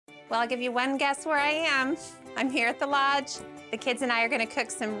Well, I'll give you one guess where I am. I'm here at the lodge. The kids and I are gonna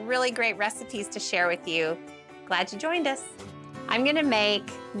cook some really great recipes to share with you. Glad you joined us. I'm gonna make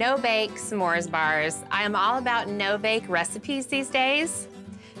no-bake s'mores bars. I am all about no-bake recipes these days.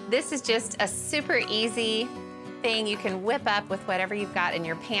 This is just a super easy thing you can whip up with whatever you've got in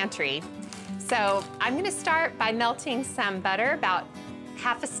your pantry. So I'm gonna start by melting some butter, about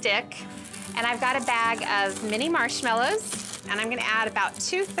half a stick. And I've got a bag of mini marshmallows. And I'm gonna add about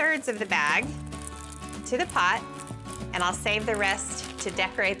 2/3 of the bag to the pot, and I'll save the rest to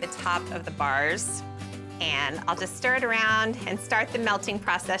decorate the top of the bars. And I'll just stir it around and start the melting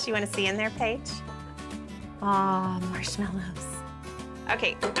process. You wanna see in there, Paige? Aw, marshmallows.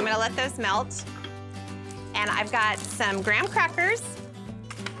 Okay, I'm gonna let those melt. And I've got some graham crackers,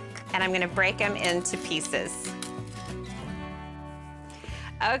 and I'm gonna break them into pieces.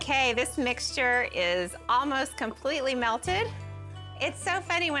 Okay, this mixture is almost completely melted. It's so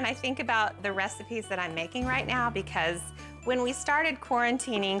funny when I think about the recipes that I'm making right now, because when we started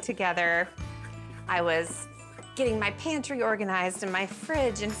quarantining together, I was getting my pantry organized and my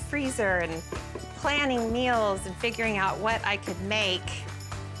fridge and freezer and planning meals and figuring out what I could make.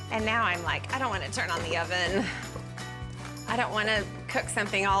 And now I'm like, I don't want to turn on the oven. I don't want to cook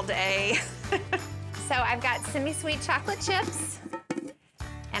something all day. So I've got semi-sweet chocolate chips.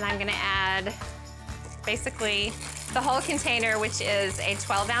 And I'm gonna add basically the whole container, which is a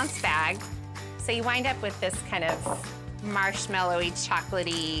 12-ounce bag. So you wind up with this kind of marshmallowy,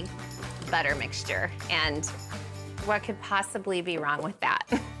 chocolatey butter mixture. And what could possibly be wrong with that?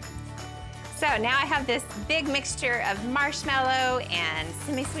 So now I have this big mixture of marshmallow and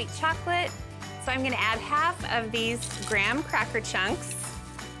semi-sweet chocolate. So I'm gonna add half of these graham cracker chunks.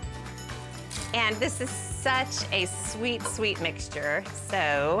 And this is such a sweet, sweet mixture.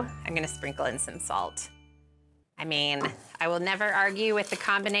 So I'm gonna sprinkle in some salt. I mean, I will never argue with the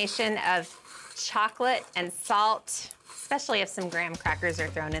combination of chocolate and salt, especially if some graham crackers are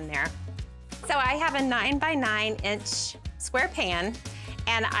thrown in there. So I have a 9-by-9-inch square pan,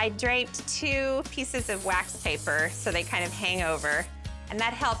 and I draped 2 pieces of wax paper so they kind of hang over, and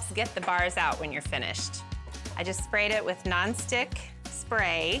that helps get the bars out when you're finished. I just sprayed it with nonstick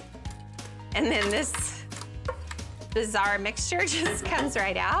spray, and then this bizarre mixture just comes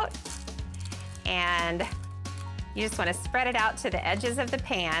right out. And you just want to spread it out to the edges of the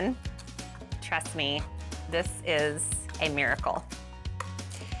pan. Trust me, this is a miracle.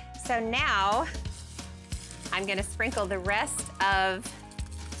 So now I'm going to sprinkle the rest of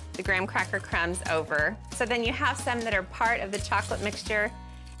the graham cracker crumbs over. So then you have some that are part of the chocolate mixture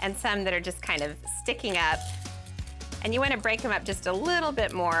and some that are just kind of sticking up. And you want to break them up just a little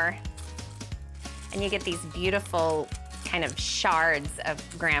bit more. And you get these beautiful kind of shards of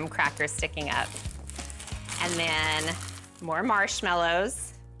graham crackers sticking up. And then more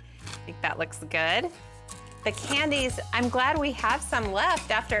marshmallows. I think that looks good. The candies, I'm glad we have some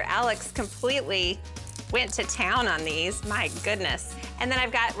left after Alex completely went to town on these. My goodness. And then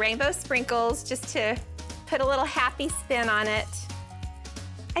I've got rainbow sprinkles just to put a little happy spin on it.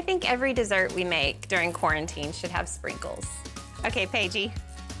 I think every dessert we make during quarantine should have sprinkles. Okay, Paigey,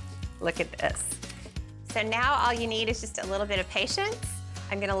 look at this. So now all you need is just a little bit of patience.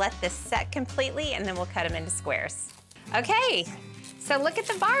 I'm gonna let this set completely, and then we'll cut them into squares. Okay, so look at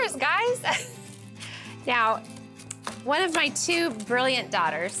the bars, guys. Now, one of my 2 brilliant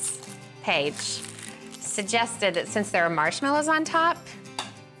daughters, Paige, suggested that since there are marshmallows on top,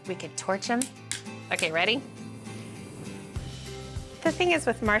 we could torch them. Okay, ready? The thing is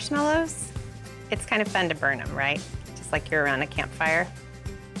with marshmallows, it's kind of fun to burn them, right? Just like you're around a campfire.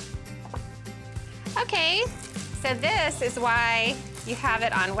 Okay, so this is why you have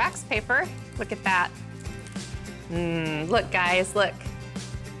it on wax paper. Look at that. Look, guys, look.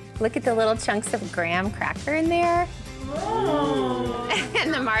 Look at the little chunks of graham cracker in there. Oh.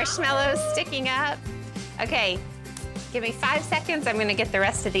 And the marshmallows sticking up. Okay, give me 5 seconds. I'm gonna get the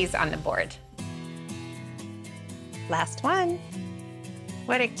rest of these on the board. Last one.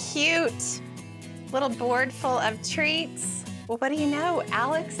 What a cute little board full of treats. Well, what do you know?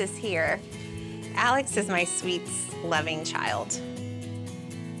 Alex is here. Alex is my sweets, loving child.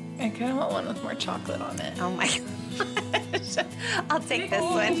 I kind of want one with more chocolate on it. Oh my gosh. I'll take this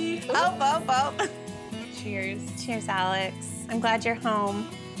one. Oh. Cheers. Cheers, Alex. I'm glad you're home.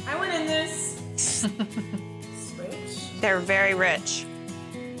 I went in this. Rich. They're very rich.